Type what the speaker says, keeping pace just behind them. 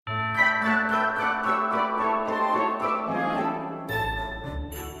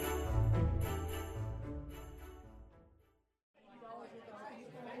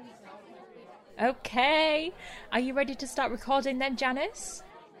Are you ready to start recording then, Janice?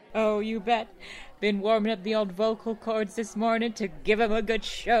 Oh, you bet. Been warming up the old vocal cords this morning to give 'em a good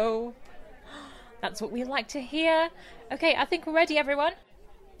show. That's what we like to hear. Okay, I think we're ready, everyone.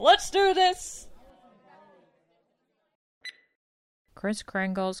 Let's do this! Kris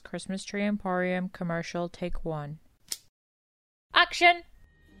Kringle's Christmas Tree Emporium commercial, take 1. Action!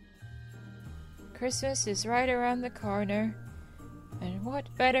 Christmas is right around the corner, and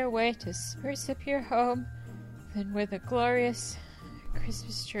what better way to spruce up your home than with a glorious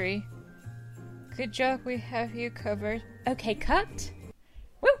Christmas tree? Good job, we have you covered. Okay, cut.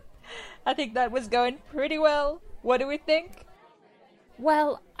 Woo! I think that was going pretty well. What do we think?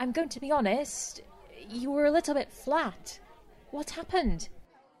 Well, I'm going to be honest. You were a little bit flat. What happened?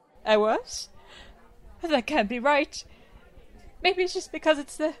 I was? That can't be right. Maybe it's just because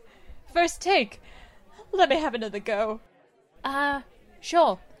it's the first take. Let me have another go.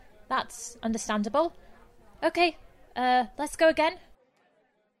 Sure. That's understandable. Okay, let's go again.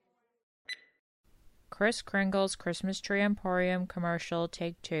 Kris Kringle's Christmas Tree Emporium commercial,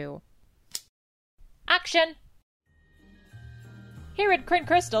 take 2. Action! Here at Crim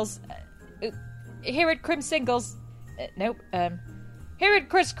Crystals. Here at Crim Singles. Nope. Here at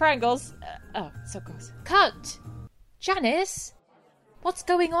Kris Krangles. Oh, so close. Cut! Janice? What's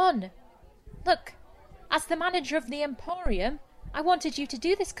going on? Look, as the manager of the Emporium, I wanted you to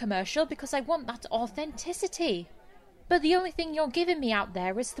do this commercial because I want that authenticity. But the only thing you're giving me out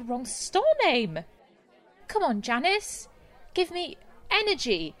there is the wrong store name. Come on, Janice. Give me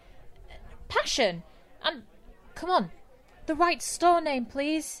energy, passion, and, come on, the right store name,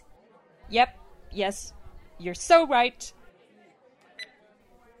 please. Yep. Yes. You're so right.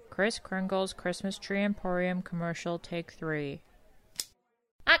 Kris Kringle's Christmas Tree Emporium commercial, take 3.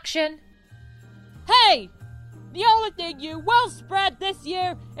 Action! Hey! The only thing you will spread this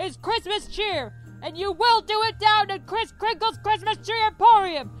year is Christmas cheer, and you will do it down at Kris Kringle's Christmas Tree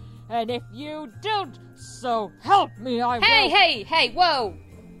Emporium. And if you don't, so help me, I will. Hey, whoa!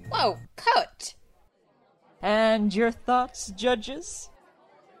 Whoa, cut! And your thoughts, judges?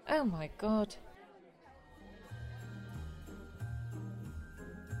 Oh my god.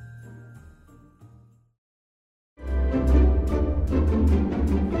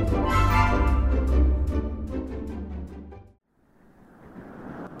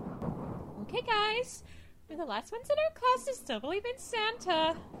 Okay, guys. We're the last ones in our class to still believe in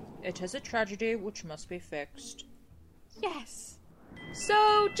Santa. It is a tragedy which must be fixed. Yes.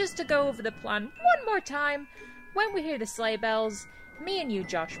 So, just to go over the plan one more time, when we hear the sleigh bells, me and you,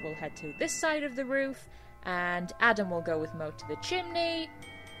 Josh, will head to this side of the roof, and Adam will go with Mo to the chimney.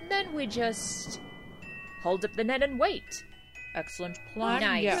 Then we just hold up the net and wait. Excellent plan.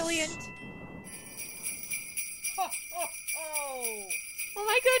 Nice. Yes. Brilliant. Oh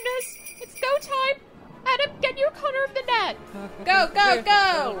my goodness! It's go time! Adam, get your corner of the net! Go, go,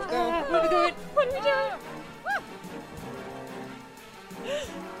 go! What are we doing? What are we doing?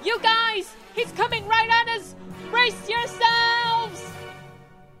 You guys! He's coming right at us! Brace yourselves!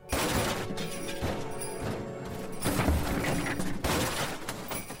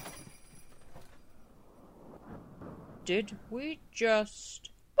 Did we just...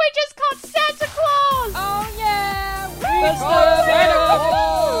 We just caught Santa Claus! Oh yeah! We caught Santa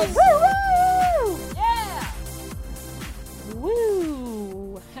Claus! Woo! Yeah!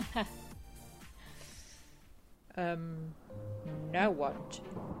 Woo! Now what?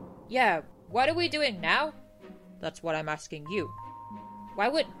 Yeah, what are we doing now? That's what I'm asking you. Why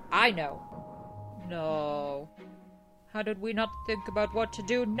would I know? No. How did we not think about what to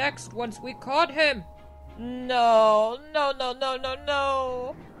do next once we caught him? No.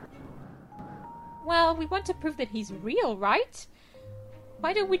 Well, we want to prove that he's real, right?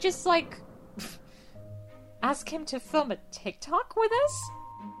 Why don't we just, ask him to film a TikTok with us?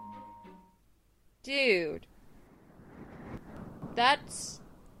 Dude. That's,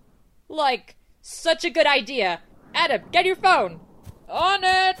 such a good idea. Adam, get your phone. On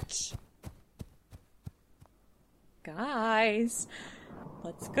it! Guys,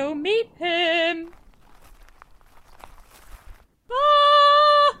 let's go meet him.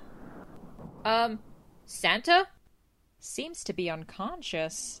 Santa? Seems to be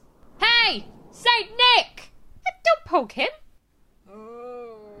unconscious. Hey! Saint Nick! Don't poke him!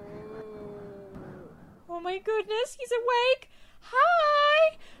 Oh my goodness, he's awake!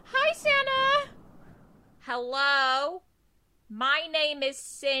 Hi! Hi, Santa! Hello? My name is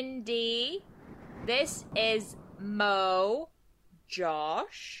Cindy. This is Mo,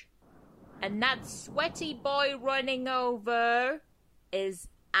 Josh, and that sweaty boy running over is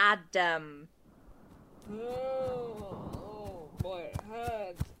Adam. Oh, boy, it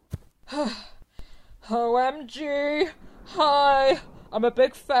hurts. OMG! Hi! I'm a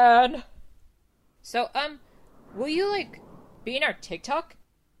big fan. So, will you, be in our TikTok?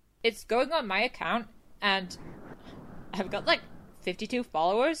 It's going on my account, and I've got, 52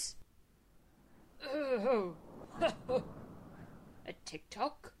 followers. A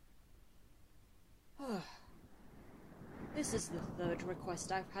TikTok? This is the third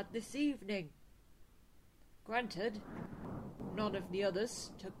request I've had this evening. Granted, none of the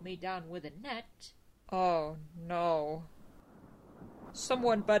others took me down with a net. Oh, no.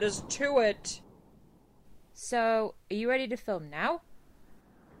 Someone beat us to it. So, are you ready to film now?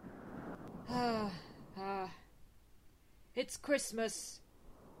 It's Christmas.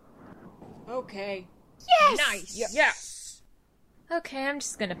 Okay. Yes! Nice! Yes! Okay, I'm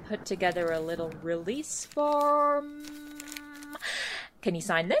just gonna put together a little release form. Can you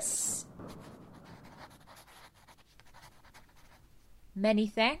sign this? Many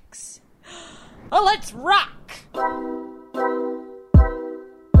thanks. Oh, let's rock!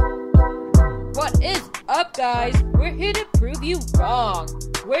 What is up, guys? We're here to prove you wrong.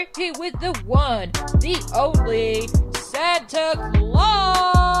 We're here with the one, the only Santa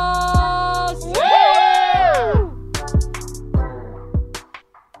Claus!